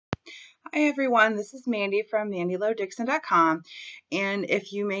Hi everyone, this is Mandy from MandyLoDixon.com, and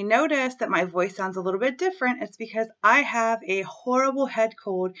if you may notice that my voice sounds a little bit different, it's because I have a horrible head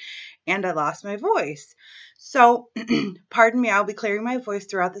cold and I lost my voice. So, pardon me, I'll be clearing my voice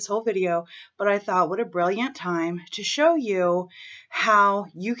throughout this whole video, but I thought what a brilliant time to show you how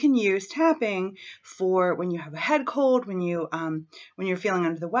you can use tapping for when you have a head cold, when you're feeling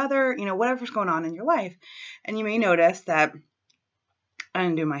under the weather, whatever's going on in your life. And you may notice that I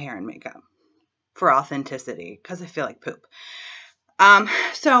didn't do my hair and makeup for authenticity because I feel like poop.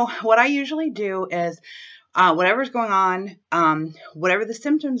 So what I usually do is whatever's going on, whatever the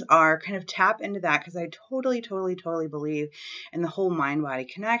symptoms are, kind of tap into that because I totally believe in the whole mind-body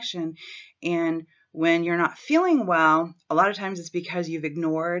connection. And when you're not feeling well, a lot of times it's because you've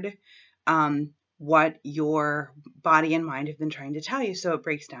ignored what your body and mind have been trying to tell you, so it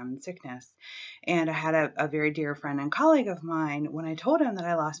breaks down in sickness. And I had a very dear friend and colleague of mine, when I told him that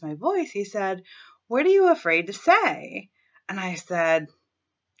I lost my voice, he said, "What are you afraid to say?" And I said,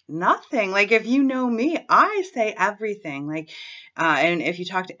 "Nothing. Like, if you know me, I say everything." And if you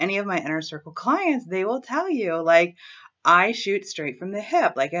talk to any of my inner circle clients, they will tell you, like, I shoot straight from the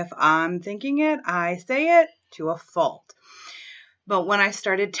hip. Like, if I'm thinking it, I say it to a fault. But when I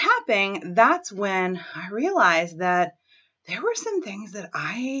started tapping, that's when I realized that there were some things that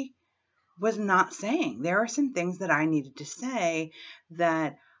I was not saying. There are some things that I needed to say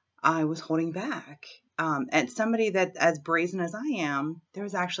that I was holding back. And somebody that as brazen as I am, there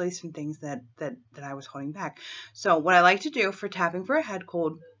was actually some things that I was holding back. So what I like to do for tapping for a head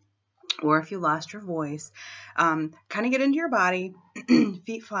cold, or if you lost your voice, kind of get into your body,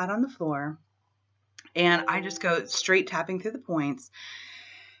 feet flat on the floor, and I just go straight tapping through the points.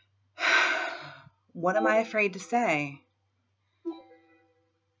 What am I afraid to say?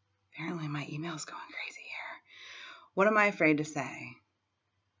 Apparently my email's going crazy here. What am I afraid to say?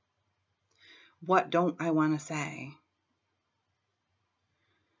 What don't I want to say?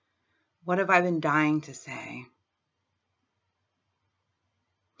 What have I been dying to say?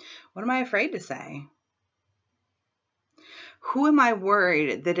 What am I afraid to say? Who am I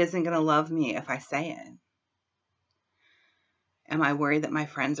worried that isn't going to love me if I say it? Am I worried that my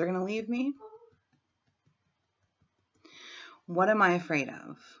friends are going to leave me? What am I afraid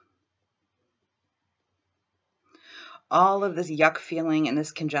of? All of this yuck feeling and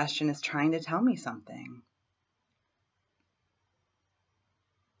this congestion is trying to tell me something.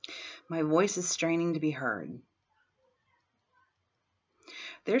 My voice is straining to be heard.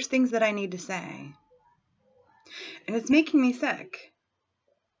 There's things that I need to say, and it's making me sick.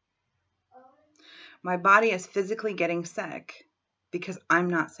 My body is physically getting sick because I'm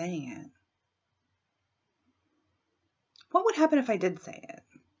not saying it. What would happen if I did say it?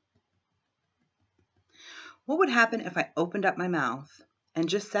 What would happen if I opened up my mouth and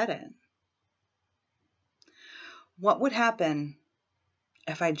just said it? What would happen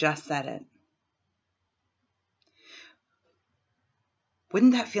if I just said it?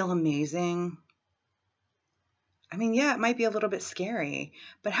 Wouldn't that feel amazing? I mean, yeah, it might be a little bit scary,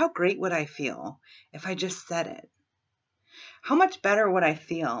 but how great would I feel if I just said it? How much better would I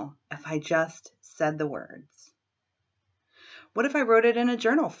feel if I just said the words? What if I wrote it in a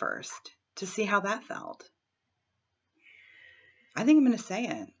journal first to see how that felt? I think I'm going to say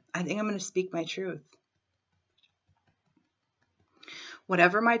it. I think I'm going to speak my truth.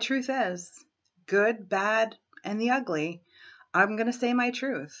 Whatever my truth is, good, bad, and the ugly, I'm going to say my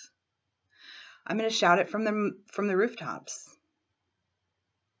truth. I'm going to shout it from the rooftops.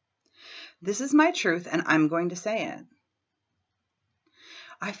 This is my truth, and I'm going to say it.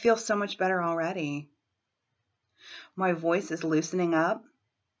 I feel so much better already. My voice is loosening up,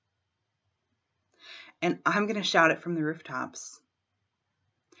 and I'm going to shout it from the rooftops.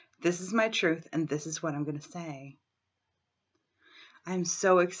 This is my truth, and this is what I'm going to say. I'm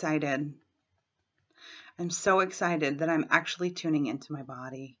so excited. I'm so excited that I'm actually tuning into my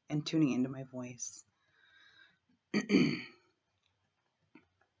body and tuning into my voice.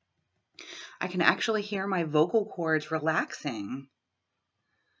 I can actually hear my vocal cords relaxing.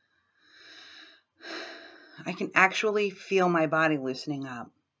 I can actually feel my body loosening up.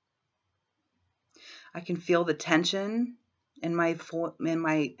 I can feel the tension in my throat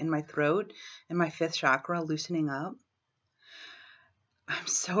and my fifth chakra loosening up. I'm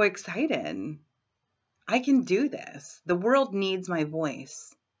so excited. I can do this. The world needs my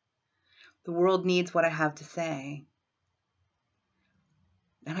voice. The world needs what I have to say.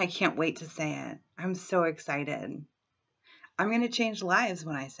 And I can't wait to say it. I'm so excited. I'm going to change lives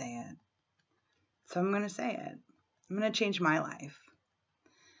when I say it. So I'm going to say it. I'm going to change my life.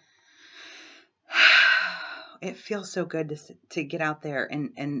 it feels so good to get out there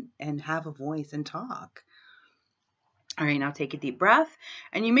and have a voice and talk. All right, now take a deep breath.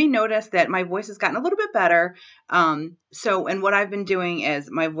 And you may notice that my voice has gotten a little bit better. And what I've been doing is,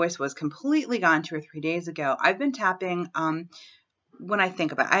 my voice was completely gone 2 or 3 days ago. I've been tapping when I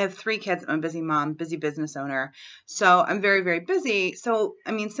think about it. I have 3 kids. I'm a busy mom, busy business owner. So I'm very, very busy. So,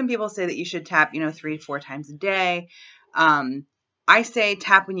 I mean, some people say that you should tap, 3 to 4 times a day. I say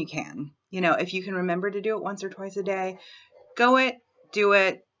tap when you can. If you can remember to do it once or twice a day, do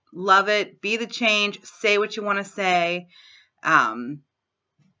it, love it, be the change, say what you want to say. Like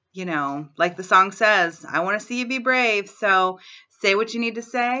the song says, I want to see you be brave. So say what you need to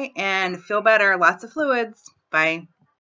say and feel better. Lots of fluids. Bye.